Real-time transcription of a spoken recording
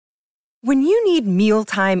When you need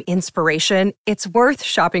mealtime inspiration, it's worth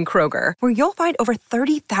shopping Kroger, where you'll find over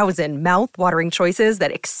 30,000 mouth-watering choices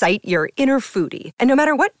that excite your inner foodie. And no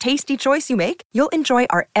matter what tasty choice you make, you'll enjoy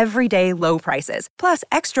our everyday low prices, plus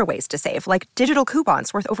extra ways to save, like digital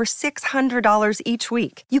coupons worth over $600 each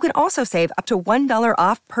week. You can also save up to $1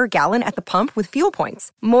 off per gallon at the pump with fuel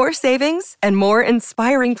points. More savings and more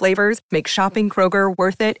inspiring flavors make shopping Kroger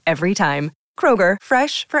worth it every time. Kroger,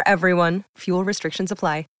 fresh for everyone. Fuel restrictions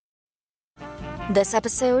apply. This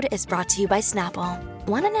episode is brought to you by Snapple.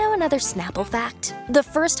 Want to know another Snapple fact? The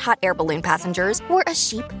first hot air balloon passengers were a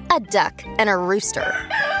sheep, a duck, and a rooster.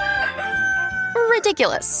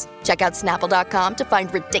 Ridiculous. Check out Snapple.com to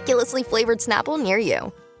find ridiculously flavored Snapple near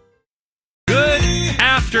you. Good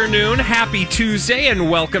afternoon, happy Tuesday,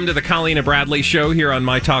 and welcome to the Colleen and Bradley Show here on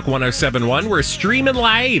My Talk 1071. We're streaming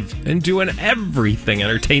live and doing everything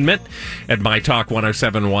entertainment at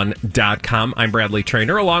MyTalk1071.com. I'm Bradley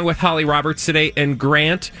Traynor, along with Holly Roberts today and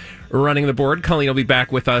Grant running the board. Colleen will be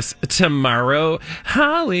back with us tomorrow.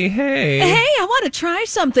 Holly, hey. Hey, I want to try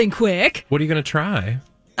something quick. What are you going to try?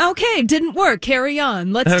 Okay, didn't work. Carry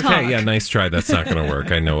on. Let's talk. Okay, yeah, nice try. That's not going to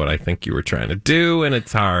work. I know what I think you were trying to do, and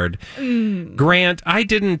it's hard. Grant, I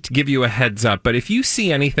didn't give you a heads up, but if you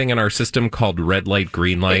see anything in our system called red light,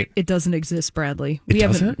 green light... It doesn't exist, Bradley. It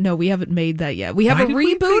doesn't? No, we haven't made that yet. We have a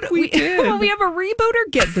reboot. We did. We have a reboot or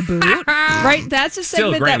get the boot. Right? That's a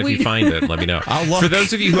Still, segment Grant, that we... if you find it, let me know. For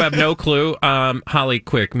those of you who have no clue, Holly,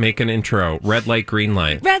 quick, make an intro. Red light, green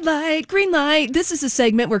light. Red light, green light. This is a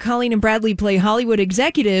segment where Colleen and Bradley play Hollywood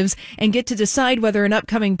executives and get to decide whether an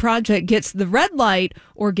upcoming project gets the red light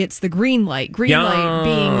or gets the green light. Green light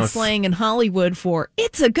being slang in Hollywood for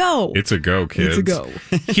it's a go. It's a go, kids. It's a go.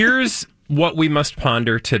 Here's what we must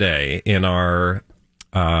ponder today in our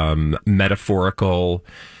metaphorical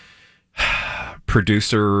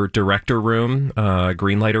producer-director room,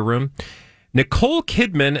 greenlighter room. Nicole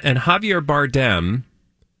Kidman and Javier Bardem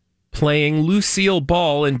playing Lucille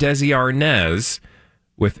Ball and Desi Arnaz,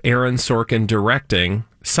 with Aaron Sorkin directing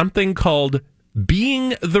something called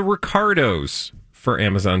Being the Ricardos for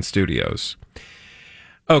Amazon Studios.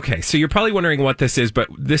 Okay, so you're probably wondering what this is, but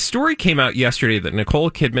this story came out yesterday that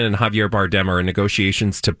Nicole Kidman and Javier Bardem are in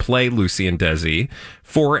negotiations to play Lucy and Desi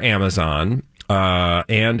for Amazon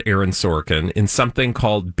and Aaron Sorkin in something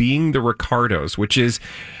called Being the Ricardos, which is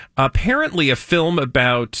apparently a film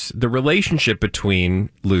about the relationship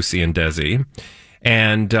between Lucy and Desi.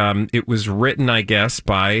 And it was written, I guess,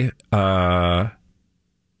 by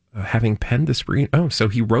having penned the screen. Oh, so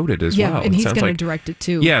he wrote it as well. Yeah, and he's going to direct it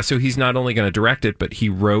too. Yeah, so he's not only going to direct it, but he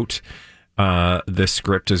wrote the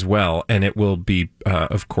script as well. And it will be,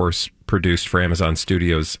 of course, produced for Amazon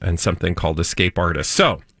Studios and something called Escape Artists.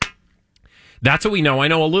 So that's what we know. I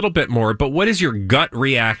know a little bit more, but what is your gut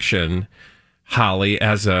reaction, Holly,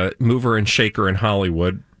 as a mover and shaker in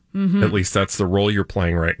Hollywood? Mm-hmm. At least that's the role you're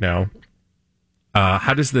playing right now.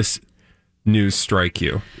 How does this news strike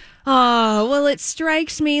you? Well, it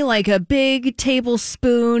strikes me like a big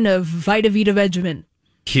tablespoon of Vita Vita Vegemin.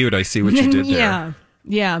 Cute, I see what you did there.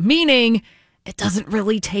 Yeah, meaning it doesn't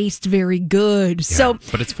really taste very good. Yeah,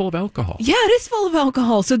 but it's full of alcohol. Yeah, it is full of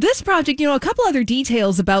alcohol. So this project, a couple other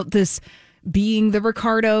details about this Being the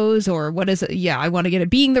Ricardos, or what is it? Yeah, I want to get it.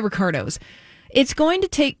 Being the Ricardos. It's going to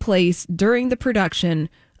take place during the production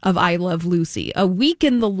of I Love Lucy, a week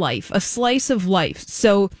in the life, a slice of life.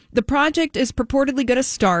 So the project is purportedly going to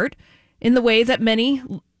start in the way that many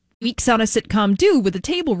weeks on a sitcom do, with a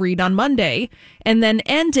table read on Monday, and then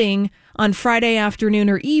ending on Friday afternoon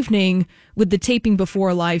or evening with the taping before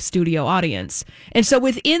a live studio audience. And so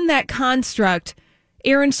within that construct,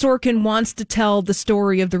 Aaron Sorkin wants to tell the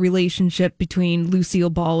story of the relationship between Lucille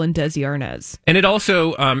Ball and Desi Arnaz. And it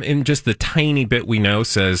also, in just the tiny bit we know,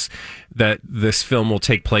 says that this film will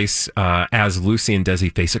take place as Lucy and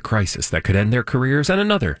Desi face a crisis that could end their careers and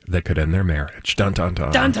another that could end their marriage. Dun, dun,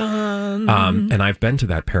 dun. Dun, dun. And I've been to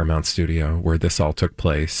that Paramount studio where this all took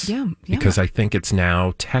place. Yeah. Because I think it's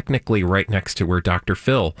now technically right next to where Dr.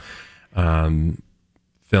 Phil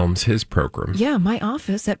films his program. Yeah, my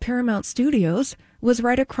office at Paramount Studios was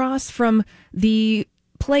right across from the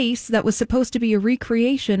place that was supposed to be a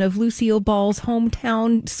recreation of Lucille Ball's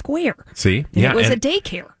hometown square. See? And it was a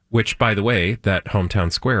daycare. Which, by the way, that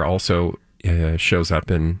hometown square also shows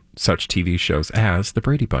up in such TV shows as The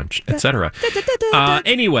Brady Bunch, etc.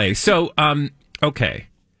 Anyway, so, okay.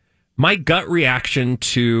 My gut reaction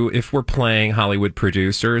to, if we're playing Hollywood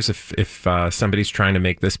producers, if somebody's trying to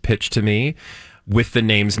make this pitch to me, with the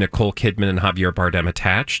names Nicole Kidman and Javier Bardem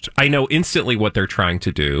attached, I know instantly what they're trying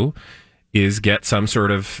to do is get some sort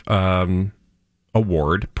of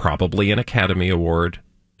award, probably an Academy Award,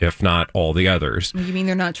 if not all the others. You mean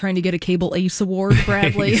they're not trying to get a Cable Ace Award,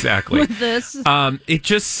 Bradley? Exactly. With this? It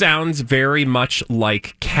just sounds very much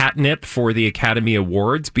like catnip for the Academy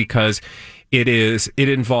Awards because it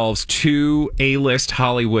involves two A-list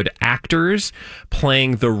Hollywood actors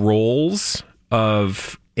playing the roles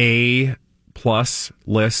of A-plus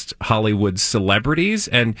list Hollywood celebrities.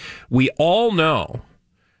 And we all know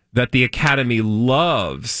that the Academy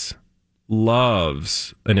loves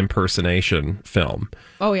an impersonation film.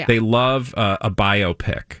 Oh, yeah. They love a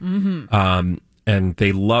biopic. Mm-hmm. And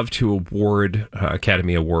they love to award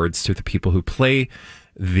Academy Awards to the people who play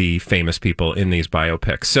the famous people in these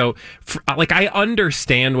biopics. So, I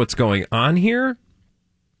understand what's going on here,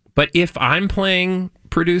 but if I'm playing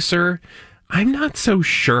producer, I'm not so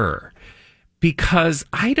sure because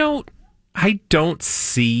I don't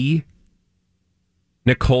see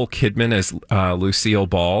Nicole Kidman as Lucille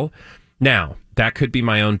Ball. Now, that could be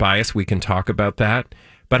my own bias. We can talk about that.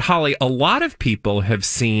 But Holly, a lot of people have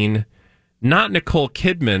seen not Nicole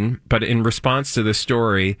Kidman, but in response to this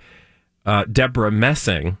story, Deborah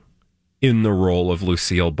Messing in the role of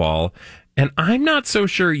Lucille Ball. And I'm not so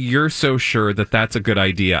sure you're so sure that that's a good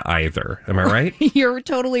idea either. Am I right? You're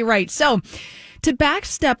totally right. So to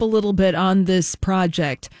backstep a little bit on this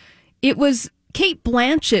project, it was Cate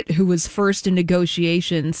Blanchett who was first in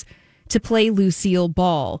negotiations to play Lucille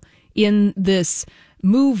Ball in this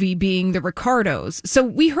movie being The Ricardos. So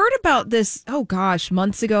we heard about this,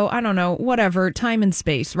 months ago. I don't know, whatever, time and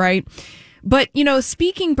space, right? But,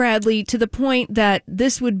 speaking, Bradley, to the point that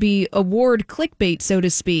this would be award clickbait, so to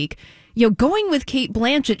speak, going with Cate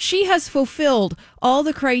Blanchett, she has fulfilled all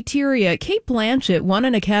the criteria. Cate Blanchett won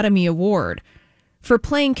an Academy Award for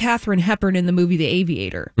playing Katharine Hepburn in the movie The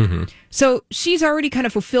Aviator. Mm-hmm. So she's already kind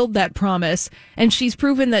of fulfilled that promise, and she's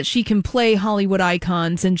proven that she can play Hollywood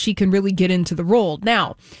icons and she can really get into the role.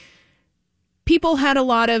 Now, people had a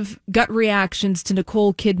lot of gut reactions to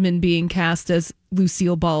Nicole Kidman being cast as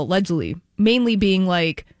Lucille Ball, allegedly, mainly being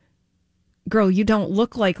like, girl, you don't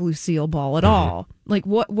look like Lucille Ball at all. Like,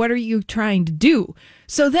 what are you trying to do?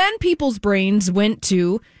 So then people's brains went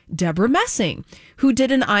to Deborah Messing, who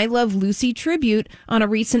did an I Love Lucy tribute on a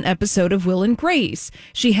recent episode of Will and Grace.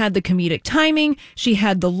 She had the comedic timing. She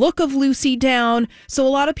had the look of Lucy down. So a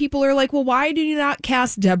lot of people are like, well, why did you not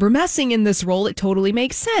cast Deborah Messing in this role? It totally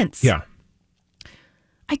makes sense. Yeah.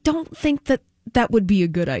 I don't think that would be a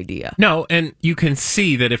good idea. No, and you can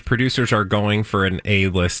see that if producers are going for an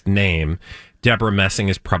A-list name, Deborah Messing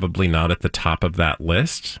is probably not at the top of that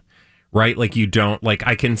list, right? Like, you don't,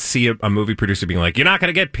 I can see a movie producer being like, you're not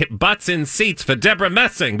going to get butts in seats for Deborah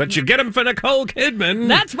Messing, but you get them for Nicole Kidman.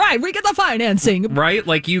 That's right. We get the financing. Right?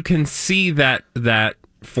 Like, you can see that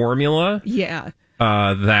formula. Yeah.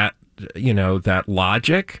 That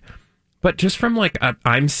logic. But just from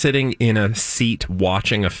I'm sitting in a seat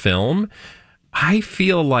watching a film, I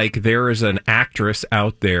feel like there is an actress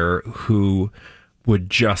out there who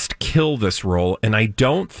would just kill this role, and I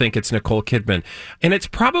don't think it's Nicole Kidman. And it's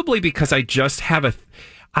probably because I just have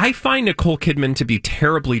I find Nicole Kidman to be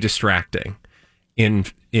terribly distracting in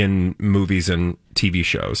movies and TV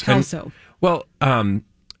shows. How so? Well,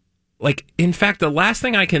 in fact, the last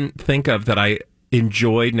thing I can think of that I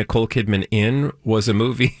enjoyed Nicole Kidman in was a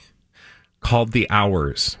movie called The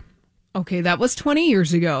Hours. Okay, that was 20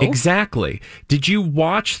 years ago. Exactly. Did you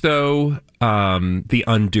watch, though, The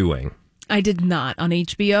Undoing? I did not. On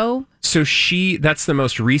HBO? So that's the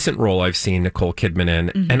most recent role I've seen Nicole Kidman in.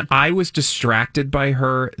 Mm-hmm. And I was distracted by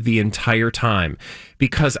her the entire time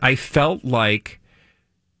because I felt like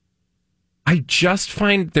I just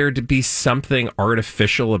find there to be something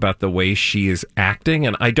artificial about the way she is acting.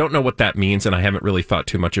 And I don't know what that means, and I haven't really thought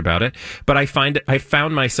too much about it. But I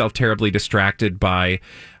found myself terribly distracted by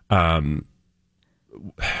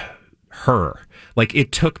her. Like,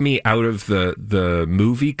 it took me out of the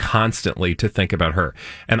movie constantly to think about her.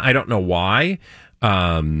 And I don't know why,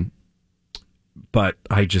 but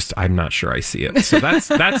I'm not sure I see it. So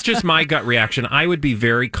that's just my gut reaction. I would be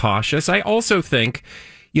very cautious. I also think,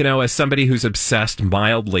 as somebody who's obsessed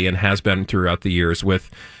mildly and has been throughout the years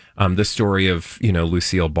with the story of,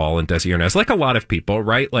 Lucille Ball and Desi Arnaz, like a lot of people,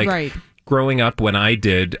 right? Like, right. Growing up when I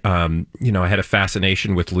did, I had a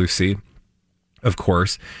fascination with Lucy, of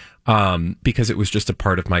course, because it was just a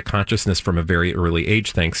part of my consciousness from a very early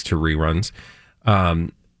age, thanks to reruns.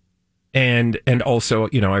 And also,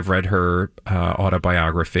 I've read her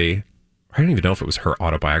autobiography. I don't even know if it was her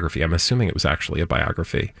autobiography. I'm assuming it was actually a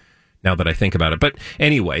biography now that I think about it. But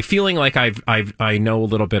anyway, feeling like I know a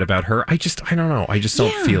little bit about her, I don't know. I just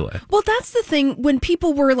don't feel it. Well, that's the thing. When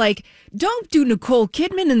people were like, don't do Nicole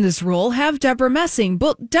Kidman in this role, have Deborah Messing.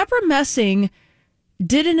 But Deborah Messing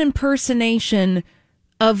did an impersonation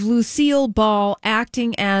of Lucille Ball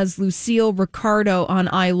acting as Lucille Ricardo on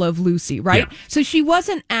I Love Lucy, right? Yeah. So she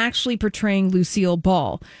wasn't actually portraying Lucille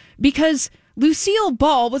Ball because Lucille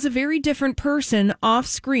Ball was a very different person off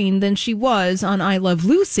screen than she was on I Love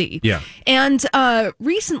Lucy. Yeah. And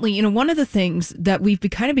recently, one of the things that we've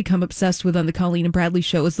kind of become obsessed with on the Colleen and Bradley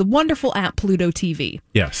show is the wonderful app Pluto TV.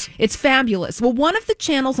 Yes. It's fabulous. Well, one of the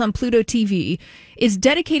channels on Pluto TV is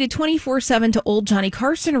dedicated 24/7 to old Johnny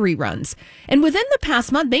Carson reruns. And within the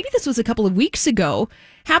past month, maybe this was a couple of weeks ago,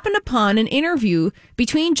 happened upon an interview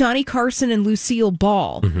between Johnny Carson and Lucille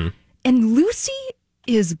Ball. Mm-hmm. And Lucy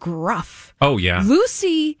is gruff. Oh, yeah.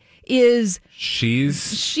 Lucy is... She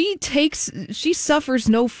suffers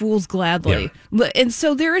no fools gladly. Yeah. And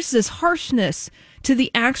so there is this harshness to the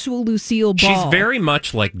actual Lucille Ball. She's very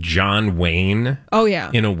much like John Wayne. Oh, yeah.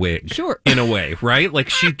 In a way. Sure. In a way, right?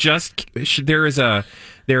 Like there is a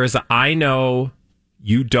I know,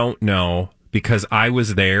 you don't know, because I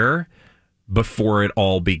was there before it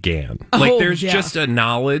all began. Like there's just a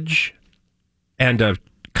knowledge and a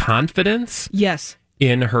confidence. Yes.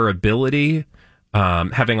 In her ability,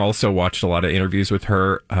 having also watched a lot of interviews with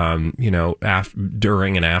her,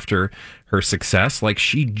 during and after her success, like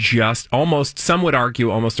she just almost, some would argue,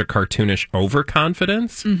 almost a cartoonish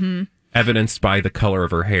overconfidence, evidenced by the color of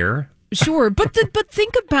her hair. Sure, but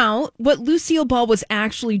think about what Lucille Ball was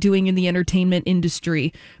actually doing in the entertainment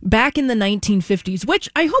industry back in the 1950s, which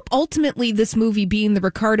I hope ultimately this movie, Being the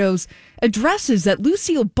Ricardos, addresses that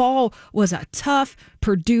Lucille Ball was a tough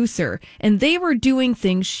producer, and they were doing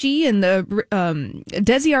things. She and the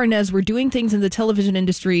Desi Arnaz were doing things in the television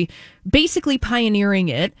industry, basically pioneering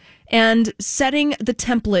it and setting the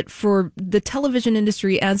template for the television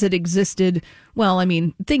industry as it existed. Well, I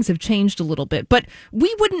mean, things have changed a little bit, but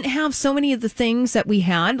we wouldn't have so many of the things that we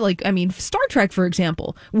had. Like, I mean, Star Trek, for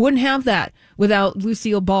example, wouldn't have that without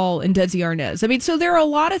Lucille Ball and Desi Arnaz. I mean, so there are a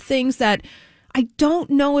lot of things that I don't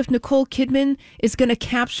know if Nicole Kidman is going to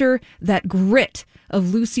capture that grit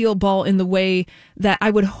of Lucille Ball in the way that I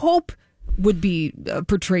would hope would be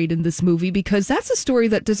portrayed in this movie, because that's a story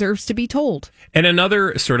that deserves to be told. And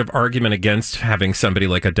another sort of argument against having somebody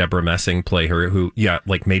like a Deborah Messing play her, who,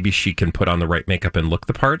 like maybe she can put on the right makeup and look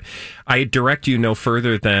the part. I direct you no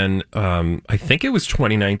further than, I think it was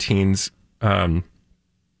 2019's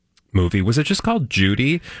movie. Was it just called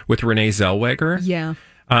Judy with Renee Zellweger? Yeah.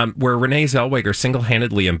 Where Renee Zellweger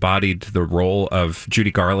single-handedly embodied the role of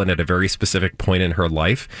Judy Garland at a very specific point in her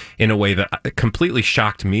life in a way that completely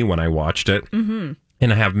shocked me when I watched it. Mm-hmm.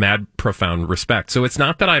 And I have mad, profound respect. So it's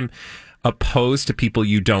not that I'm opposed to people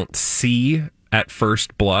you don't see at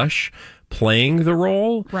first blush playing the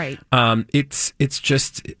role. Right. It's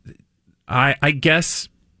just, I guess...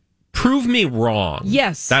 Prove me wrong.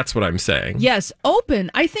 Yes. That's what I'm saying. Yes. Open.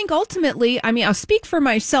 I think ultimately, I mean, I'll speak for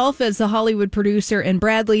myself as the Hollywood producer, and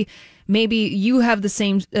Bradley, maybe you have the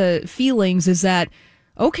same feelings, is that,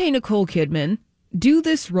 okay, Nicole Kidman, do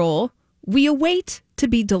this role. We await to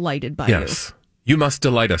be delighted by you. Yes. You must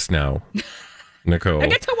delight us now, Nicole. I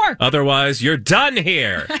get to work. Otherwise, you're done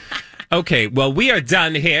here. Okay, well, we are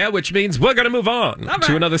done here, which means we're going to move on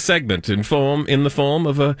to another segment in the form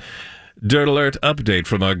of a Dirt Alert update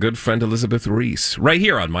from our good friend Elizabeth Reese, right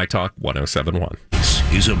here on My Talk 107.1.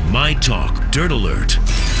 This is a My Talk Dirt Alert.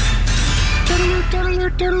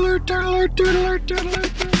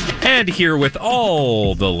 And here with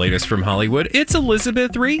all the latest from Hollywood, it's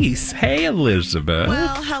Elizabeth Reese. Hey, Elizabeth.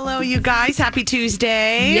 Well, hello, you guys. Happy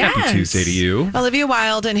Tuesday. Yes. Happy Tuesday to you. Olivia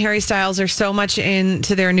Wilde and Harry Styles are so much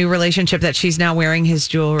into their new relationship that she's now wearing his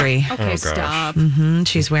jewelry. Okay, stop.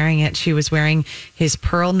 She's wearing it. She was wearing his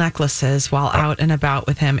pearl necklaces while out and about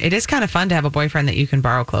with him. It is kind of fun to have a boyfriend that you can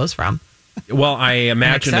borrow clothes from. Well, I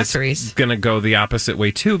imagine it's accessories. going to go the opposite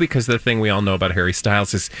way, too, because the thing we all know about Harry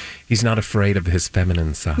Styles is he's not afraid of his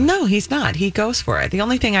feminine side. No, he's not. He goes for it. The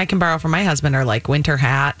only thing I can borrow from my husband are like winter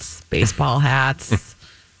hats, baseball hats.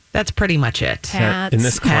 That's pretty much it. Hats. In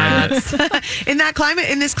this climate. In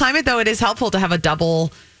this climate, though, it is helpful to have a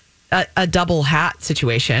double hat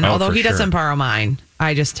situation. Oh, although for he sure. doesn't borrow mine,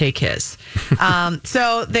 I just take his.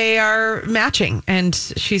 So they are matching, and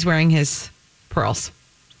she's wearing his pearls.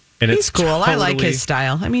 And He's it's cool. I like totally- his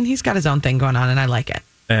style. I mean, he's got his own thing going on, and I like it.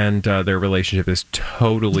 And their relationship is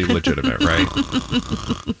totally legitimate, right?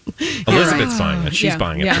 Elizabeth's buying it. She's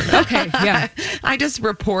buying it. Yeah. For now. Okay. Yeah. I just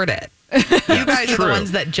report it. You guys are True. the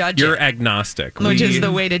ones that judge You're it, agnostic. which is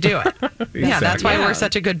the way to do it. Yeah, that's why Exactly. we're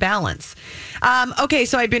such a good balance. Okay,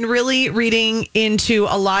 so I've been really reading into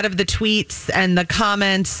a lot of the tweets and the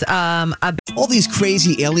comments about All these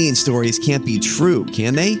crazy alien stories can't be true,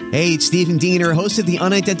 can they? Hey, it's Stephen Diener, host of the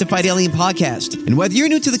Unidentified Alien Podcast. And whether you're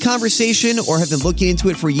new to the conversation or have been looking into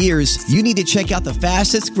it for years, you need to check out the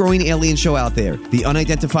fastest growing alien show out there, the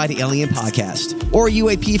Unidentified Alien Podcast, or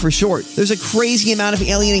UAP for short. There's a crazy amount of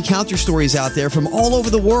alien encounter stories out there from all over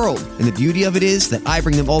the world. And the beauty of it is that I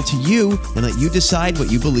bring them all to you and let you decide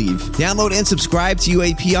what you believe. Download and subscribe to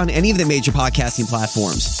UAP on any of the major podcasting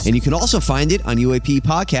platforms. And you can also find it on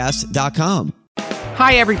UAPpodcast.com.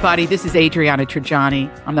 Hi, everybody. This is Adriana Trajani.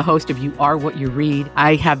 I'm the host of You Are What You Read.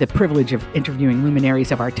 I have the privilege of interviewing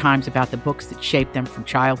luminaries of our times about the books that shaped them from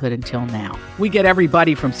childhood until now. We get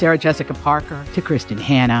everybody from Sarah Jessica Parker to Kristen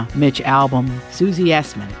Hanna, Mitch Albom, Susie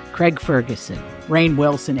Essman, Craig Ferguson, Rainn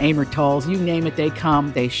Wilson, Amor Tolls, you name it, they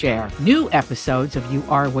come, they share. New episodes of You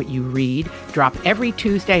Are What You Read drop every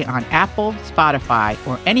Tuesday on Apple, Spotify,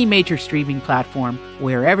 or any major streaming platform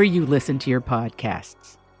wherever you listen to your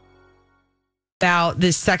podcasts.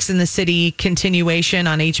 this Sex and the City continuation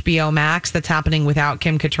on HBO Max that's happening without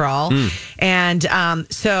Kim Cattrall. And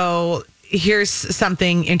so here's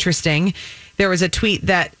something interesting. There was a tweet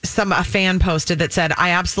that a fan posted that said, I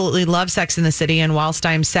absolutely love Sex and the City, and whilst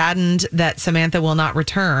I'm saddened that Samantha will not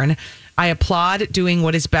return, I applaud doing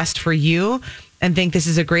what is best for you and think this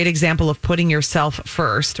is a great example of putting yourself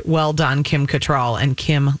first. Well done, Kim Cattrall. And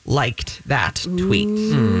Kim liked that tweet.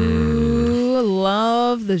 Ooh,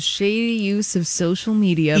 love the shady use of social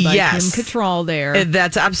media by Kim Cattrall there.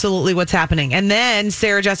 That's absolutely what's happening. And then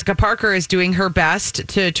Sarah Jessica Parker is doing her best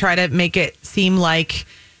to try to make it seem like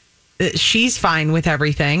she's fine with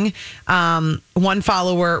everything. One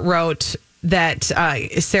follower wrote that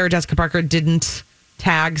Sarah Jessica Parker didn't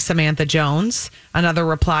tag Samantha Jones. Another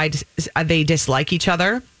replied, they dislike each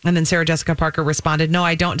other. And then Sarah Jessica Parker responded, no,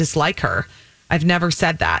 I don't dislike her. I've never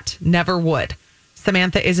said that. Never would.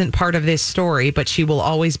 Samantha isn't part of this story, but she will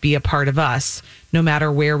always be a part of us, no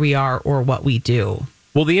matter where we are or what we do.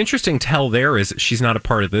 Well, the interesting tell there is she's not a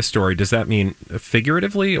part of this story. Does that mean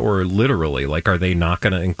figuratively or literally? Like, are they not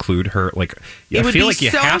going to include her? Like, it would feel be like you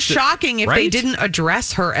so have to, shocking if they didn't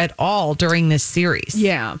address her at all during this series.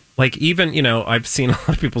 Yeah. Like, even, I've seen a lot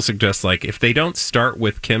of people suggest, like, if they don't start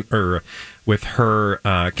with Kim or with her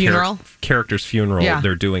funeral? Character's funeral,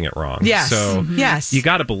 they're doing it wrong. Yes. So yes, you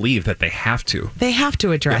got to believe that they have to. They have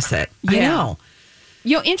to address it. I know.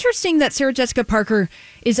 Interesting that Sarah Jessica Parker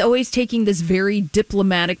is always taking this very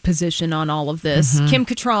diplomatic position on all of this. Kim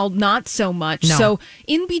Cattrall, not so much. No. So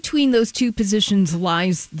in between those two positions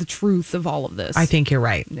lies the truth of all of this. I think you're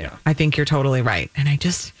right. Yeah. I think you're totally right. And I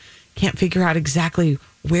just can't figure out exactly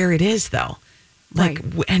where it is, though. Like,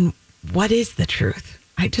 and what is the truth?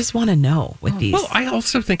 I just want to know with these. Well, I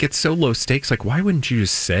also think it's so low stakes. Like, why wouldn't you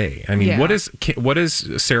just say? I mean, what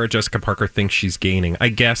does Sarah Jessica Parker think she's gaining? I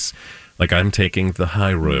guess, like, I'm taking the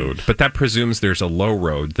high road, but that presumes there's a low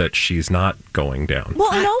road that she's not going down.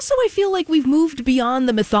 Well, and also I feel like we've moved beyond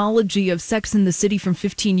the mythology of Sex and the City from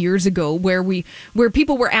 15 years ago, where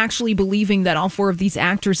people were actually believing that all four of these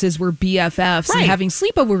actresses were BFFs and having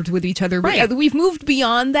sleepovers with each other. Right. We've moved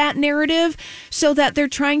beyond that narrative, so that they're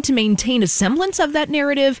trying to maintain a semblance of that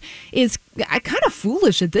narrative is kind of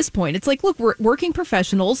foolish at this point. It's like, look, we're working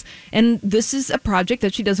professionals, and this is a project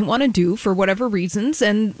that she doesn't want to do for whatever reasons,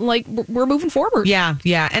 and like we're moving forward. Yeah.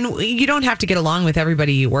 And you don't have to get along with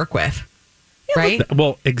everybody you work with, right?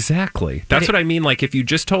 Well, exactly. That's what I mean. Like, if you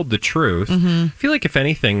just told the truth, I feel like if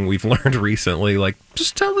anything we've learned recently, like,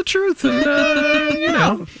 just tell the truth,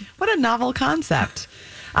 and What a novel concept.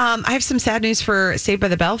 I have some sad news for Saved by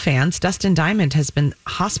the Bell fans. Dustin Diamond has been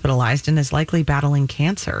hospitalized and is likely battling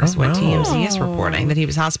cancer, is what TMZ is reporting. That he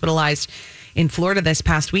was hospitalized in Florida this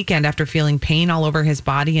past weekend after feeling pain all over his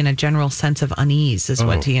body and a general sense of unease, is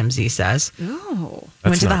what TMZ says.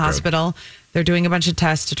 Went to the hospital. They're doing a bunch of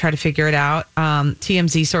tests to try to figure it out.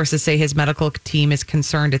 TMZ sources say his medical team is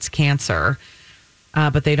concerned it's cancer,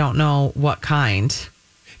 but they don't know what kind.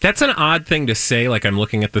 That's an odd thing to say. Like, I'm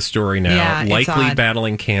looking at the story now. Yeah, likely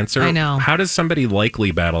battling cancer. I know. How does somebody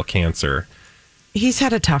likely battle cancer? He's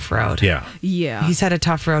had a tough road. Yeah. He's had a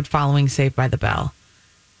tough road following Saved by the Bell.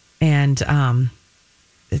 And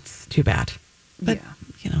it's too bad. But,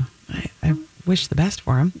 I wish the best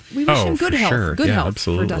for him. We wish him good for health. sure. Good Yeah, health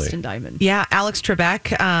absolutely. for Dustin Diamond. Yeah, Alex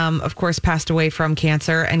Trebek, of course, passed away from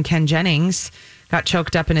cancer. And Ken Jennings got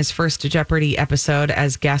choked up in his first Jeopardy episode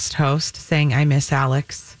as guest host, saying, I miss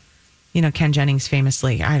Alex. Ken Jennings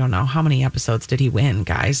famously, I don't know, how many episodes did he win,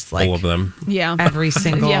 guys? Like, all of them. Yeah. Every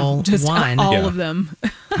single just one. All of them.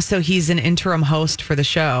 So he's an interim host for the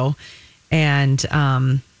show. And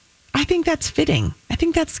I think that's fitting. I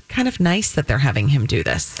think that's kind of nice that they're having him do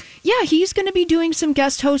this. Yeah, he's going to be doing some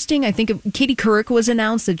guest hosting. I think Katie Couric was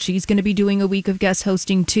announced that she's going to be doing a week of guest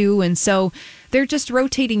hosting too, and so they're just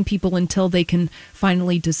rotating people until they can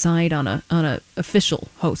finally decide on a official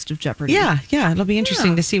host of Jeopardy. Yeah, it'll be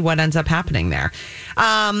interesting to see what ends up happening there.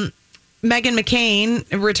 Meghan McCain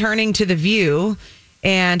returning to The View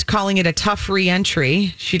and calling it a tough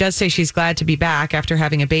re-entry. She does say she's glad to be back after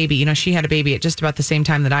having a baby. You know, she had a baby at just about the same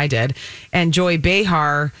time that I did. And Joy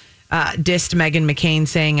Behar dissed Meghan McCain,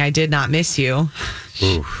 saying, "I did not miss you."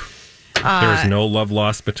 There's no love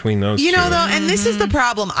lost between those two. You know, though, and this is the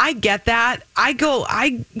problem. I get that.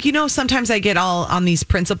 Sometimes I get all on these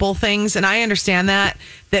principle things, and I understand that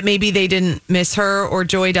maybe they didn't miss her or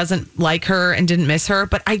Joy doesn't like her and didn't miss her.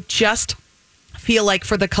 But I just feel like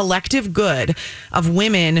for the collective good of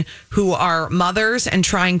women who are mothers and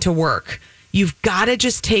trying to work, you've got to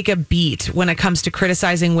just take a beat when it comes to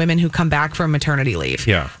criticizing women who come back from maternity leave.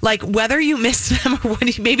 Yeah. Like whether you miss them or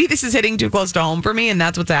maybe this is hitting too close to home for me and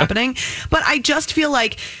that's what's happening. But I just feel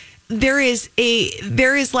like there is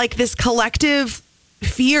like this collective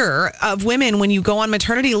fear of women when you go on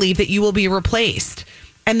maternity leave that you will be replaced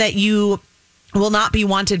and that you will not be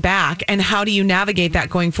wanted back. And how do you navigate that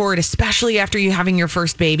going forward, especially after you having your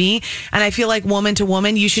first baby? And I feel like woman to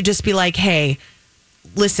woman, you should just be like, hey,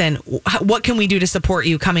 listen, what can we do to support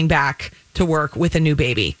you coming back to work with a new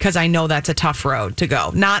baby? Because I know that's a tough road to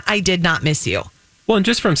go. Not, I did not miss you. Well, and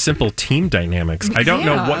just from simple team dynamics, I don't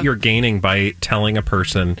know what you're gaining by telling a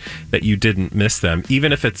person that you didn't miss them,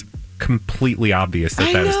 even if it's completely obvious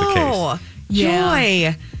that that is the case.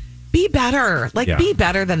 Yeah. Joy, be better. Be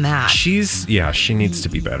better than that. She needs to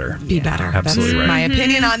be better. Be better. Absolutely That's right. my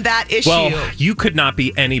opinion on that issue. Well, you could not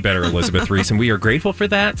be any better, Elizabeth Reese, and we are grateful for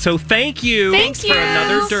that. So thank you. Thanks for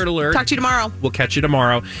another Dirt Alert. Talk to you tomorrow. We'll catch you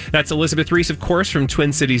tomorrow. That's Elizabeth Reese, of course, from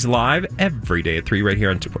Twin Cities Live every day at 3 right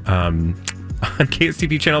here on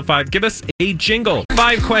KSTP Channel 5. Give us a jingle.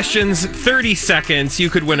 5 questions, 30 seconds.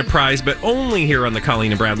 You could win a prize, but only here on the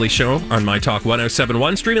Colleen and Bradley Show on My Talk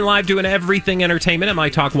 1071. Streaming live, doing everything entertainment at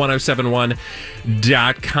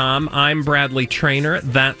MyTalk1071.com. I'm Bradley Trainer.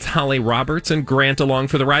 That's Holly Roberts and Grant along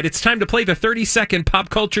for the ride. It's time to play the 30-second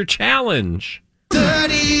pop culture challenge.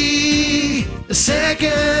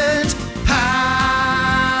 30-second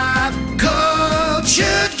pop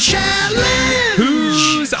culture challenge.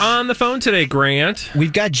 Who's on the phone today, Grant?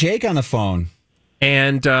 We've got Jake on the phone.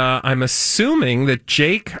 And I'm assuming that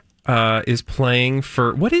Jake is playing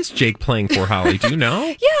for... What is Jake playing for, Holly? Do you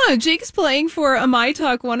know? Yeah, Jake's playing for a My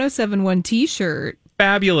Talk 1071 t-shirt.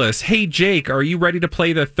 Fabulous. Hey, Jake, are you ready to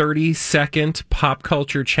play the 30-second pop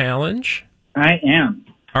culture challenge? I am.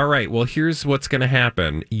 All right, well, here's what's going to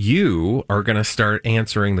happen. You are going to start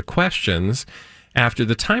answering the questions after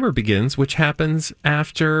the timer begins, which happens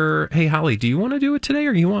after... Hey, Holly, do you want to do it today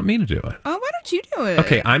or you want me to do it? Oh, why don't you do it?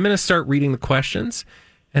 Okay, I'm going to start reading the questions,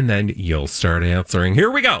 and then you'll start answering.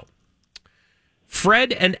 Here we go.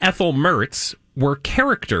 Fred and Ethel Mertz were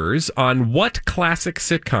characters on what classic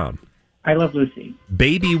sitcom? I Love Lucy.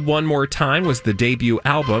 Baby One More Time was the debut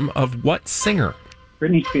album of what singer?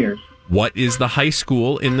 Britney Spears. What is the high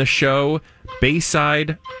school in the show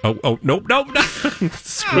Bayside? Nope.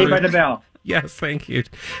 Saved by the Bell. Yes, thank you.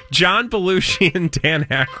 John Belushi and Dan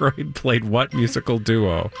Aykroyd played what musical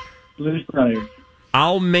duo? Blues Brothers.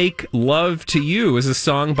 I'll Make Love to You is a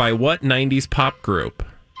song by what 90s pop group?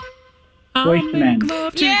 Boyz II Men.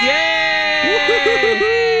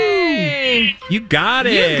 Yay! You got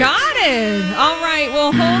it. You got it. All right.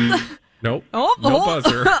 Well, hold the... Nope. No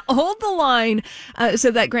buzzer. Hold the line so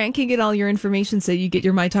that Grant can get all your information so you get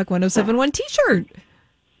your My Talk 1071 t-shirt.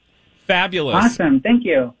 Fabulous. Awesome. Thank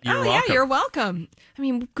you. You're welcome. Yeah, you're welcome. I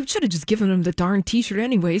mean, we should have just given him the darn t-shirt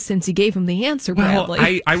anyway since he gave him the answer, Bradley.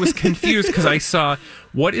 Well, I was confused because I saw,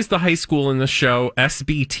 what is the high school in the show?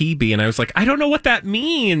 SBTB. And I was like, I don't know what that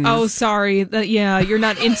means. Oh, sorry. You're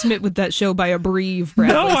not intimate with that show by a breve,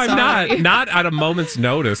 Bradley. No, I'm sorry. not. Not at a moment's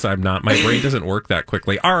notice, I'm not. My brain doesn't work that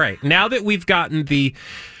quickly. All right. Now that we've gotten the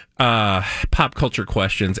pop culture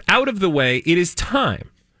questions out of the way, it is time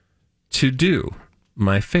to do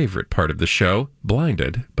my favorite part of the show,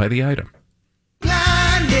 Blinded by the Item.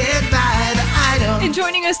 Blinded by the item. And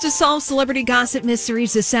joining us to solve celebrity gossip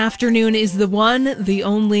mysteries this afternoon is the one, the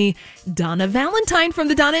only Donna Valentine from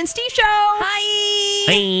the Donna and Steve Show.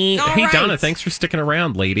 Hi. Hey, All hey right. Donna, thanks for sticking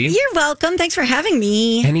around, lady. You're welcome. Thanks for having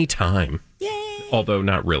me. Anytime. Yay. Although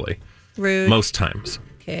not really. Rude. Most times.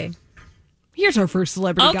 Okay. Here's our first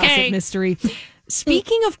celebrity gossip mystery.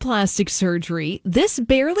 Speaking of plastic surgery, this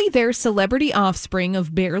barely there celebrity offspring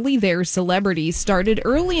of barely there celebrities started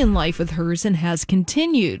early in life with hers and has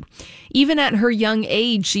continued. Even at her young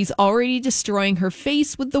age, she's already destroying her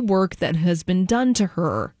face with the work that has been done to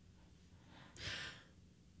her.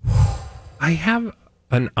 I have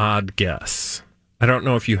an odd guess. I don't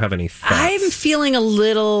know if you have any thoughts. I'm feeling a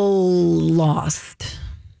little lost.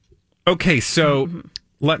 Okay, so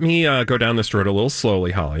let me go down this road a little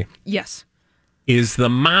slowly, Holly. Yes. Is the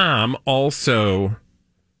mom also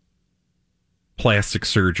plastic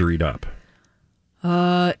surgeryed up?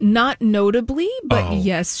 Not notably, but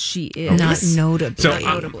yes, she is. Not notably.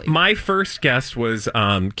 So my first guess was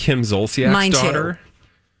Kim Zolciak's Mine too. daughter.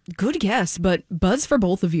 Good guess, but buzz for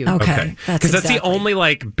both of you. Okay. Because that's the only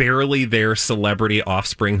like barely there celebrity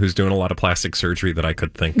offspring who's doing a lot of plastic surgery that I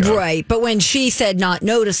could think of. Right. But when she said not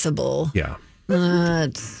noticeable, Yeah.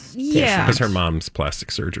 Yeah. Because her mom's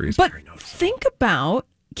plastic surgery is But very noticeable. think about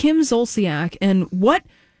Kim Zolciak and what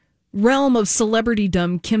realm of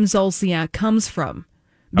celebritydom Kim Zolciak comes from.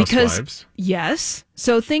 Because, Housewives? yes.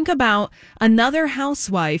 So think about another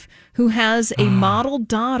housewife who has a model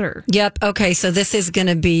daughter. Yep. Okay. So this is going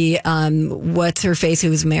to be what's her face?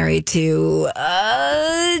 Who's married to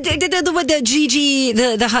the Gigi,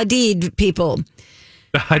 the Hadid people,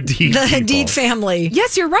 The Hadid. the Hadid people. family.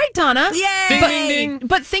 Yes, you're right, Donna. Yay! Ding, ding, ding.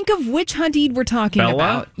 But think of which Hadid we're talking Bella?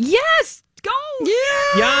 about. Yes. Go.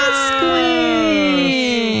 Yes.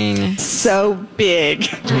 So big.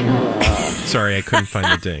 Sorry, I couldn't find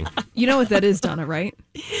the ding. You know what that is, Donna, right?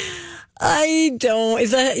 I don't.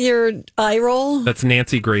 Is that your eye roll? That's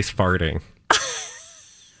Nancy Grace farting.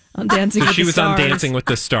 On Dancing with She the was on Stars. Dancing with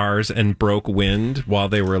the Stars and broke wind while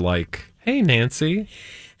they were like, "Hey, Nancy,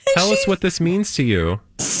 tell us what this means to you."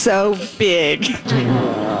 So big.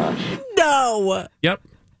 No. Yep.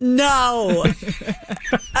 No.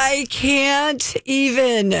 I can't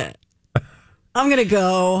even. I'm going to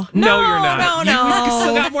go. No, you're not. no. You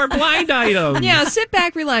still got more blind items. Yeah, sit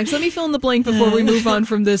back, relax. Let me fill in the blank before we move on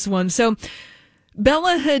from this one. So,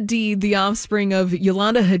 Bella Hadid, the offspring of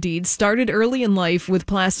Yolanda Hadid, started early in life with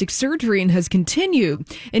plastic surgery and has continued.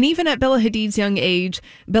 And even at Bella Hadid's young age,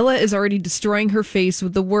 Bella is already destroying her face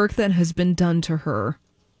with the work that has been done to her.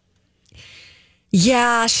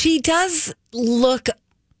 Yeah, she does look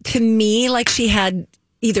to me like she had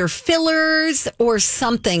either fillers or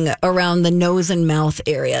something around the nose and mouth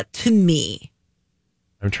area, to me.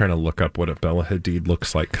 I'm trying to look up what a Bella Hadid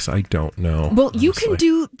looks like because I don't know. Well, you honestly. can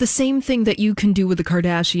do the same thing that you can do with the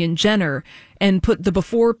Kardashian Jenner and put the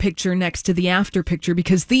before picture next to the after picture,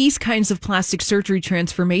 because these kinds of plastic surgery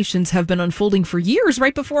transformations have been unfolding for years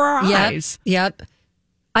right before our eyes. Yep.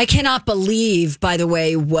 I cannot believe, by the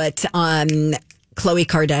way, what Khloe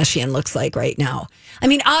Kardashian looks like right now. I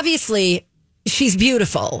mean, obviously, she's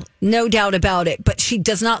beautiful, no doubt about it, but she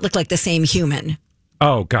does not look like the same human.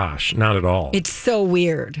 Oh, gosh, not at all. It's so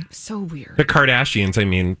weird. So weird. The Kardashians, I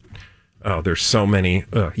mean, there's so many.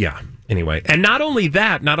 Yeah. Anyway, and not only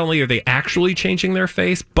that, not only are they actually changing their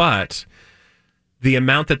face, but the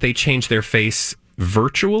amount that they change their face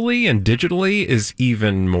virtually and digitally is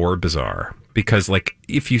even more bizarre. Because, like,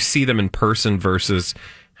 if you see them in person versus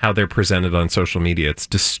how they're presented on social media, it's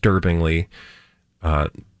disturbingly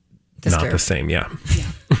not the same. Yeah.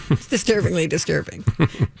 It's disturbingly disturbing.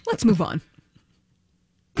 Let's move on.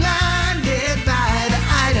 Blinded by the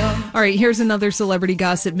item. All right, here's another celebrity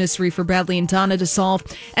gossip mystery for Bradley and Donna to solve.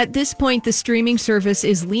 At this point, the streaming service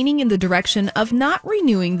is leaning in the direction of not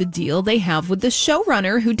renewing the deal they have with the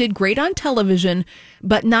showrunner who did great on television,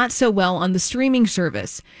 but not so well on the streaming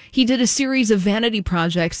service. He did a series of vanity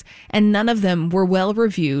projects, and none of them were well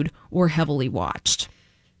reviewed or heavily watched.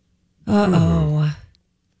 Uh-oh.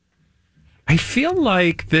 I feel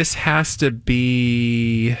like this has to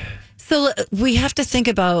be... So we have to think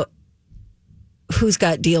about who's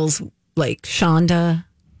got deals like Shonda,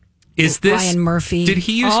 Is this Ryan Murphy. Did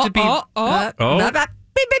he used to be? Beep,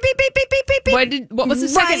 beep, beep, beep, beep, beep, beep. What was the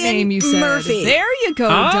second Ryan name you said? Murphy. There you go,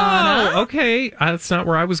 Donna. Okay. That's not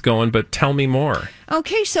where I was going, but tell me more.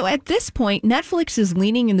 Okay, so at this point, Netflix is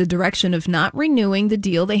leaning in the direction of not renewing the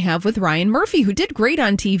deal they have with Ryan Murphy, who did great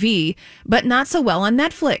on TV, but not so well on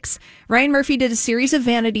Netflix. Ryan Murphy did a series of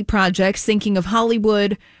vanity projects, thinking of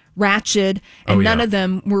Hollywood, Ratched, and none of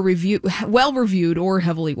them were well reviewed or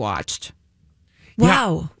heavily watched.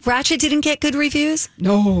 Wow. Ratched didn't get good reviews?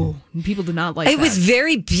 No, people did not like it. It was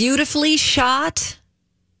very beautifully shot,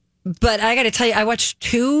 but I got to tell you, I watched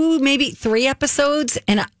 2, maybe 3 episodes,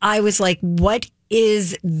 and I was like, what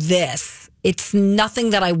is this? It's nothing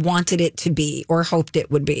that I wanted it to be or hoped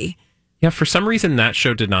it would be. Yeah, for some reason that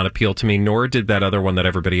show did not appeal to me, nor did that other one that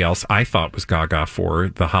everybody else I thought was gaga for,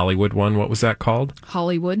 the Hollywood one. What was that called?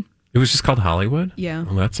 Hollywood. It was just called Hollywood? Yeah.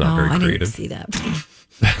 Well, that's not very creative. I didn't see that.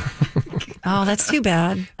 Oh, that's too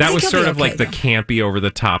bad. That was sort of like the campy, over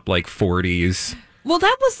the top, like 40s. Well,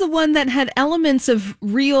 that was the one that had elements of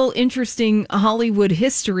real interesting Hollywood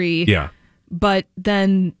history. Yeah. But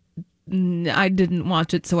then I didn't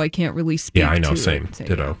watch it, so I can't really speak to it. Yeah, I know. Same.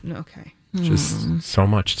 Ditto. Okay. Just so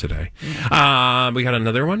much today. We got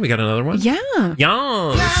another one? Yeah.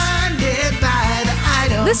 Yes.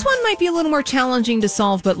 This one might be a little more challenging to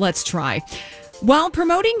solve, but let's try. While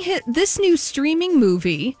promoting this new streaming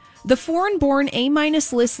movie, the foreign-born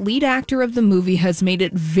A-list lead actor of the movie has made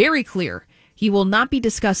it very clear he will not be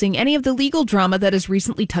discussing any of the legal drama that has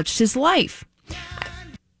recently touched his life.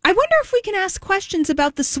 I wonder if we can ask questions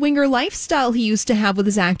about the swinger lifestyle he used to have with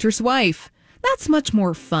his actress wife. That's much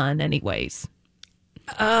more fun anyways.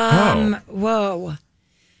 Whoa.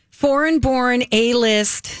 Foreign-born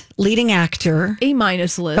A-list leading actor.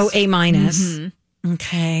 A-list. Oh, A-. Mm-hmm.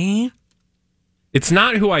 Okay. It's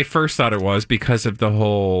not who I first thought it was because of the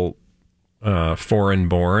whole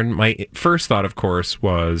foreign-born. My first thought, of course,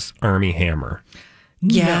 was Armie Hammer.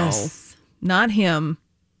 Yes. No, not him.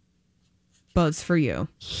 Buzz for you.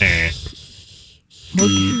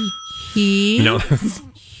 He. No.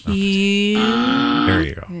 He. There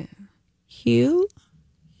you go. Hugh?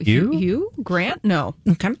 Hugh Grant? No.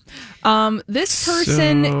 Okay. This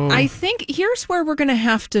person, I think, here's where we're going to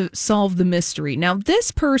have to solve the mystery. Now, this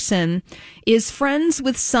person is friends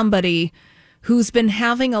with somebody who's been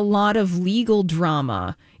having a lot of legal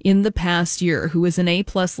drama in the past year, who is an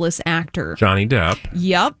A-plus list actor. Johnny Depp.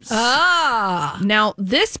 Yep. Ah. Now,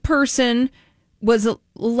 this person was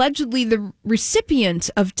allegedly the recipient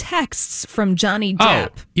of texts from Johnny Depp.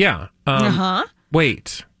 Oh, yeah.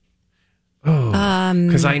 Wait. Oh,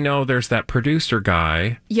 because I know there's that producer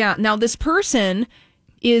guy. Yeah. Now, this person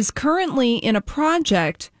is currently in a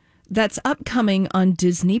project that's upcoming on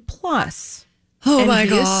Disney Plus. Oh, and my he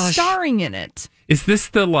gosh. is starring in it. Is this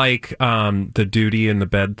the the duty in the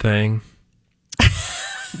bed thing?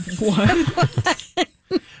 What?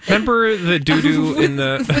 Remember the doo-doo in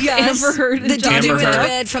the... Yes, Amber Heard and the Johnny doo-doo in the Depp?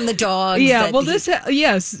 bed from the dog. Yeah, well,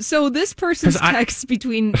 yes. So this person's 'Cause I- text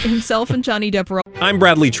between himself and Johnny Depp are I'm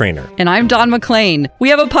Bradley Trainer. And I'm Don McClain. We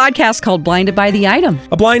have a podcast called Blinded by the Item.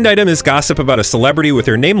 A blind item is gossip about a celebrity with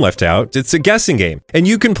their name left out. It's a guessing game, and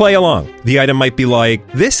you can play along. The item might be like,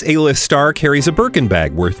 this A-list star carries a Birkin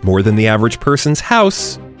bag worth more than the average person's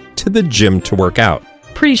house to the gym to work out.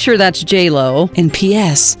 Pretty sure that's J-Lo. And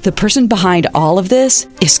P.S. the person behind all of this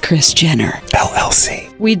is Kris Jenner,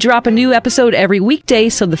 LLC. We drop a new episode every weekday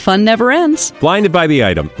so the fun never ends. Blinded by the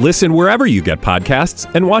Item. Listen wherever you get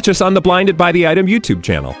podcasts and watch us on the Blinded by the Item YouTube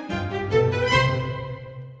channel.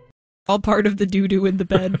 all part of the doo-doo in the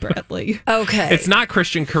bed, Bradley. Okay. It's not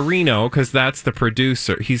Christian Carino because that's the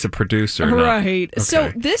producer. He's a producer. Right. Okay.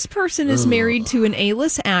 So this person is married to an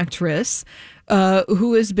A-list actress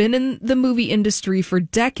who has been in the movie industry for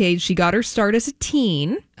decades. She got her start as a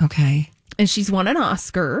teen. Okay. And she's won an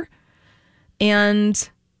Oscar. And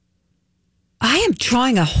I am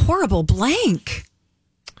drawing a horrible blank.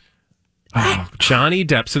 Oh, Johnny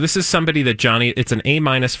Depp. So this is somebody that it's an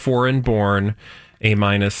A- foreign-born, A-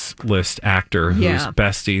 list actor who's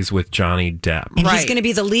besties with Johnny Depp. And he's going to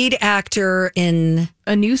be the lead actor in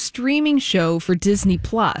a new streaming show for Disney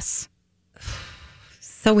Plus.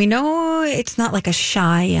 So we know it's not like a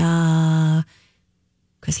Shia,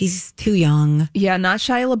 because he's too young. Yeah, not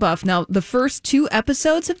Shia LaBeouf. Now, the first 2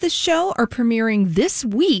 episodes of this show are premiering this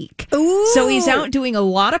week. Ooh. So he's out doing a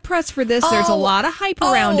lot of press for this. There's a lot of hype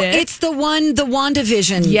around it. It's the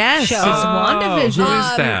WandaVision yes, show. It's WandaVision. Who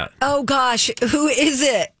is that? Oh, gosh. Who is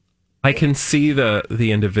it? I can see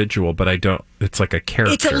the individual, but I don't. It's like a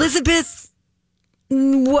character. It's Elizabeth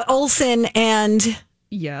Olsen and...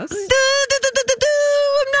 Yes. I'm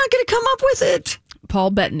not going to come up with it.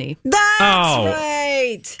 Paul Bettany. That's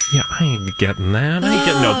right. Yeah, I ain't getting that. I ain't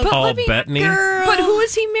getting no Paul Bettany. But who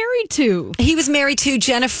is he married to? He was married to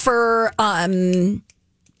Jennifer, who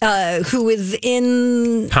is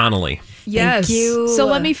in... Connelly. Yes. Thank you. So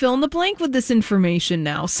let me fill in the blank with this information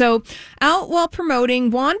now. So, out while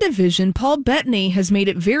promoting WandaVision, Paul Bettany has made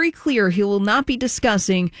it very clear he will not be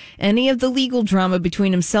discussing any of the legal drama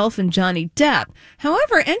between himself and Johnny Depp.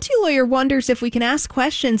 However, Anti-Lawyer wonders if we can ask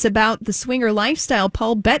questions about the swinger lifestyle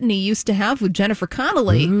Paul Bettany used to have with Jennifer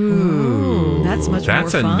Connelly. Ooh. That's much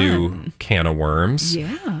That's more fun. a new can of worms.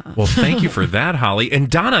 Yeah. Well, thank you for that, Holly. And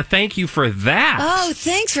Donna, thank you for that. Oh,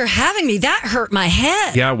 thanks for having me. That hurt my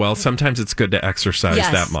head. Yeah, well, sometimes it's good to exercise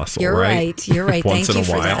that muscle, you're right? You're right. Once Thank in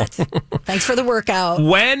you a while. for that. Thanks for the workout.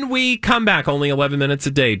 When we come back, only 11 minutes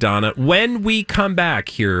a day, Donna. When we come back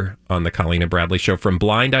here on the Colleen and Bradley Show, from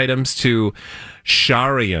blind items to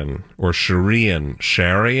Sharian or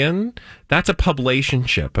Sharian. That's a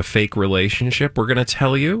publicationship, a fake relationship. We're going to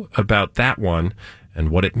tell you about that one and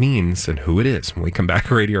what it means and who it is when we come back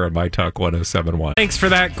right here on My Talk 107.1. Thanks for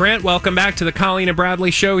that, Grant. Welcome back to the Colleen and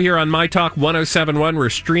Bradley Show here on My Talk 107.1. We're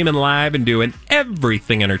streaming live and doing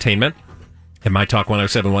everything entertainment at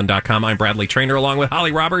MyTalk1071.com. I'm Bradley Trainer along with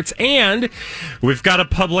Holly Roberts, and we've got a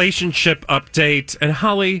publicationship update. And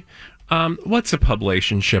Holly, what's a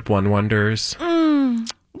publicationship, one wonders?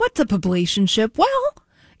 What's a publicationship? Well,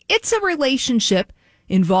 it's a relationship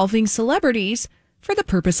involving celebrities for the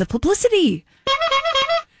purpose of publicity.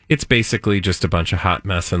 It's basically just a bunch of hot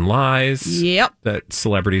mess and lies that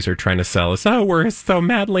celebrities are trying to sell us. Oh, we're so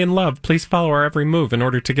madly in love. Please follow our every move in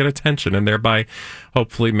order to get attention and thereby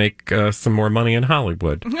hopefully make some more money in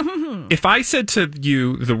Hollywood. If I said to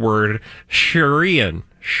you the word Sharian,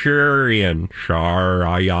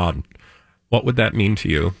 what would that mean to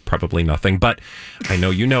you? Probably nothing, but I know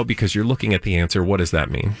you know because you're looking at the answer. What does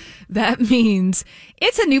that mean? That means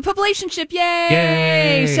it's a new publicationship.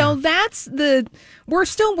 Yay! So we're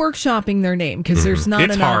still workshopping their name because there's not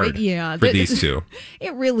it's enough. Hard for these two.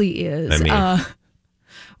 It really is. I mean,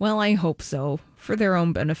 well, I hope so for their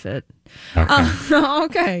own benefit.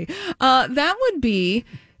 Okay. That would be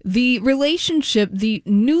the relationship, the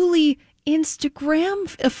newly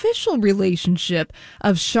Instagram official relationship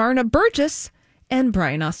of Sharna Burgess and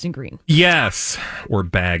Brian Austin Green. Yes, or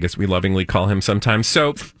Bag, as we lovingly call him sometimes.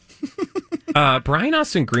 So, Brian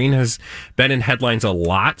Austin Green has been in headlines a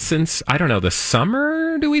lot since, I don't know, the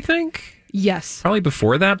summer, do we think? Yes. Probably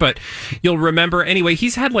before that, but you'll remember. Anyway,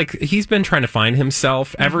 he's been trying to find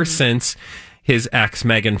himself ever since his ex,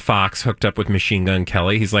 Megan Fox, hooked up with Machine Gun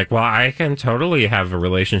Kelly. He's like, well, I can totally have a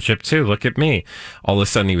relationship too. Look at me. All of a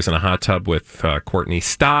sudden, he was in a hot tub with Courtney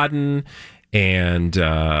Stodden and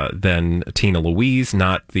then Tina Louise,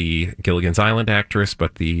 not the Gilligan's Island actress,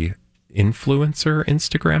 but the influencer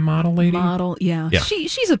Instagram model lady. Yeah.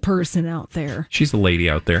 She's a person out there. She's a lady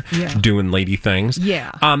out there doing lady things.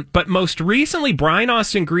 Yeah. But most recently, Brian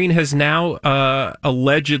Austin Green has now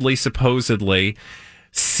allegedly, supposedly,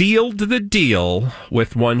 sealed the deal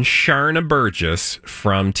with one Sharna Burgess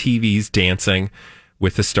from TV's Dancing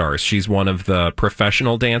with the Stars. She's one of the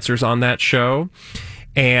professional dancers on that show.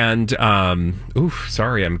 And,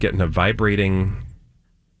 sorry, I'm getting a vibrating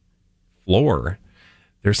floor.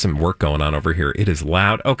 There's some work going on over here. It is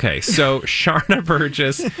loud. Okay, so Sharna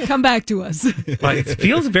Burgess. Come back to us. It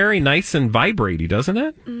feels very nice and vibraty, doesn't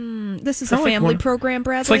it? This is a family program,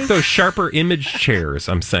 Bradley. It's like those Sharper Image chairs,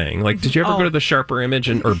 I'm saying. Like, did you ever go to the Sharper Image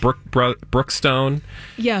or Brookstone?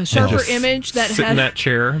 Yeah, Sharper Image that sit in that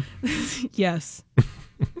chair. Yes.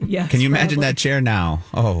 Yes. Can you imagine that chair now?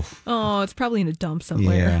 Oh, it's probably in a dump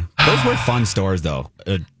somewhere. Yeah. Those were fun stores, though.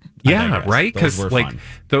 Yeah, right? Because fun.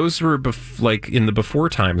 those were in the before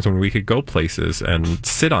times when we could go places and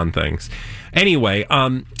sit on things. Anyway,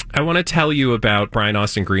 I want to tell you about Brian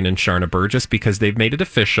Austin Green and Sharna Burgess because they've made it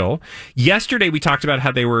official. Yesterday, we talked about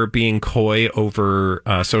how they were being coy over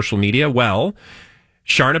social media. Well,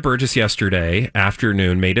 Sharna Burgess yesterday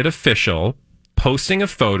afternoon made it official, posting a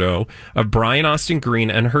photo of Brian Austin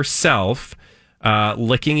Green and herself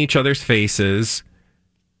licking each other's faces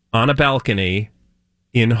on a balcony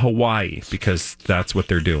in Hawaii, because that's what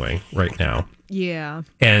they're doing right now. Yeah.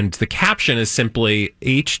 And the caption is simply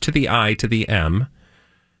H to the I to the M,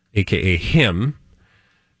 aka him,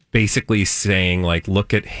 basically saying, like,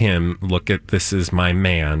 look at him, this is my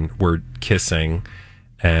man, we're kissing,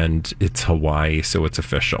 and it's Hawaii, so it's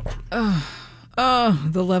official. Oh,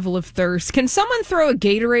 the level of thirst. Can someone throw a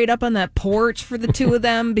Gatorade up on that porch for the two of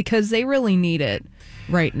them? Because they really need it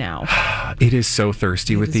right now. It is so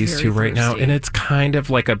thirsty with these two right now. And it's kind of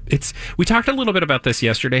like we talked a little bit about this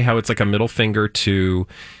yesterday, how it's like a middle finger to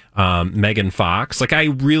Megan Fox. Like, I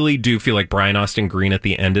really do feel like Brian Austin Green at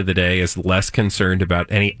the end of the day is less concerned about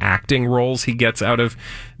any acting roles he gets out of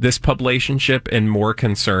this publicationship and more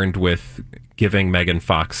concerned with giving Megan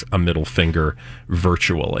Fox a middle finger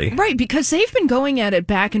virtually. Right, because they've been going at it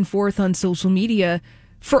back and forth on social media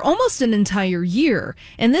for almost an entire year.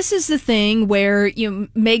 And this is the thing where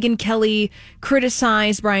Megyn Kelly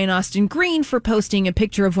criticized Brian Austin Green for posting a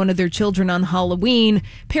picture of one of their children on Halloween,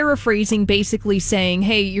 paraphrasing, basically saying,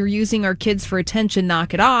 hey, you're using our kids for attention,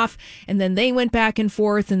 knock it off. And then they went back and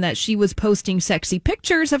forth, and that she was posting sexy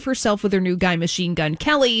pictures of herself with her new guy, Machine Gun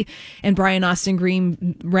Kelly, and Brian Austin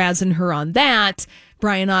Green razzing her on that.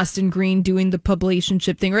 Brian Austin Green doing the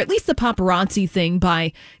publicationship thing, or at least the paparazzi thing,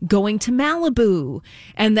 by going to Malibu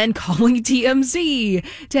and then calling TMZ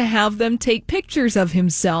to have them take pictures of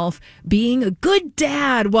himself being a good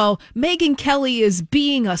dad while Megyn Kelly is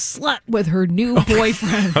being a slut with her new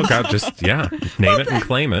boyfriend. Oh, God, just, name it and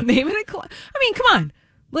claim it. Name it and claim it. I mean, come on.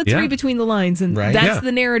 Let's read between the lines, and that's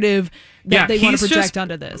the narrative that they want to project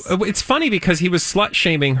onto this. It's funny because he was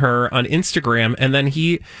slut-shaming her on Instagram, and then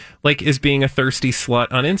he is being a thirsty slut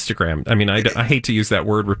on Instagram. I mean, I hate to use that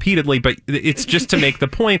word repeatedly, but it's just to make the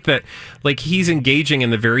point that he's engaging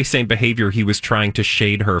in the very same behavior he was trying to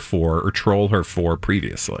shade her for or troll her for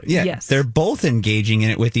previously. Yeah, yes. They're both engaging in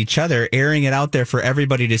it with each other, airing it out there for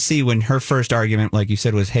everybody to see, when her first argument, like you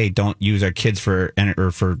said, was, hey, don't use our kids for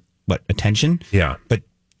attention? Yeah. But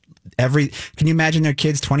can you imagine their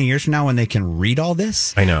kids 20 years from now when they can read all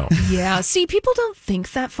this? I know. Yeah. See, people don't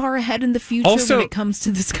think that far ahead in the future also, when it comes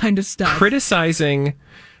to this kind of stuff. Criticizing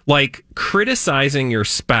your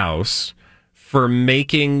spouse for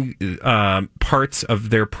making parts of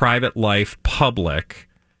their private life public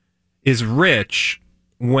is rich,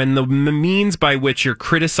 when the means by which you're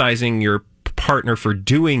criticizing your partner for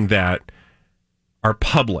doing that are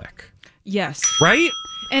public. Yes. Right?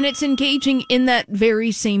 And it's engaging in that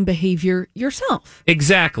very same behavior yourself.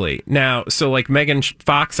 Exactly. Now, so Megan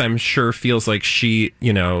Fox, I'm sure, feels like she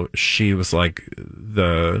was like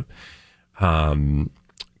the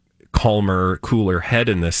calmer, cooler head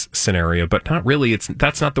in this scenario, but not really.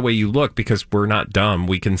 That's not the way you look, because we're not dumb.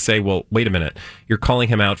 We can say, well, wait a minute, you're calling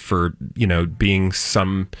him out for, being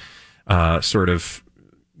some sort of,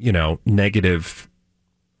 negative,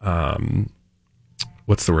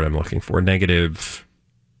 what's the word I'm looking for? Negative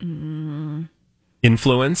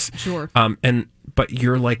influence. Sure. But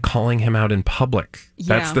you're calling him out in public.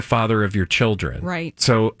 Yeah. That's the father of your children. Right.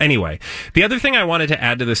 So anyway, the other thing I wanted to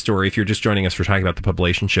add to this story, if you're just joining us, we're talking about the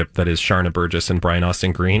publicationship that is Sharna Burgess and Brian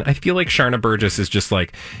Austin Green. I feel like Sharna Burgess is just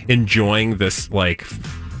enjoying this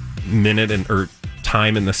minute or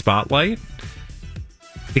time in the spotlight.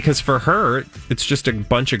 Because for her, it's just a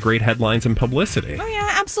bunch of great headlines and publicity. Oh,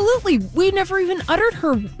 yeah, absolutely. We never even uttered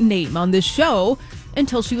her name on this show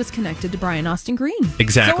until she was connected to Brian Austin Green.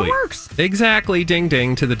 Exactly. So it works. Exactly. Ding,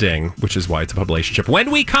 ding to the ding, which is why it's a publicationship. When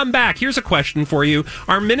we come back, here's a question for you.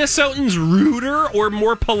 Are Minnesotans ruder or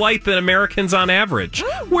more polite than Americans on average?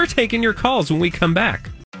 We're taking your calls when we come back.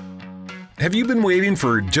 Have you been waiting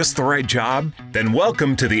for just the right job? Then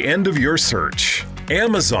welcome to the end of your search.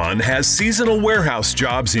 Amazon has seasonal warehouse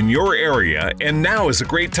jobs in your area, and now is a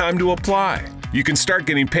great time to apply. You can start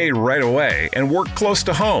getting paid right away and work close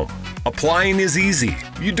to home. Applying is easy.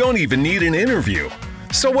 You don't even need an interview.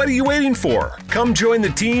 So what are you waiting for? Come join the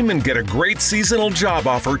team and get a great seasonal job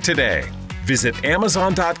offer today. Visit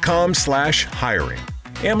Amazon.com/hiring.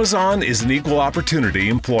 Amazon is an equal opportunity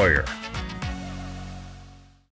employer.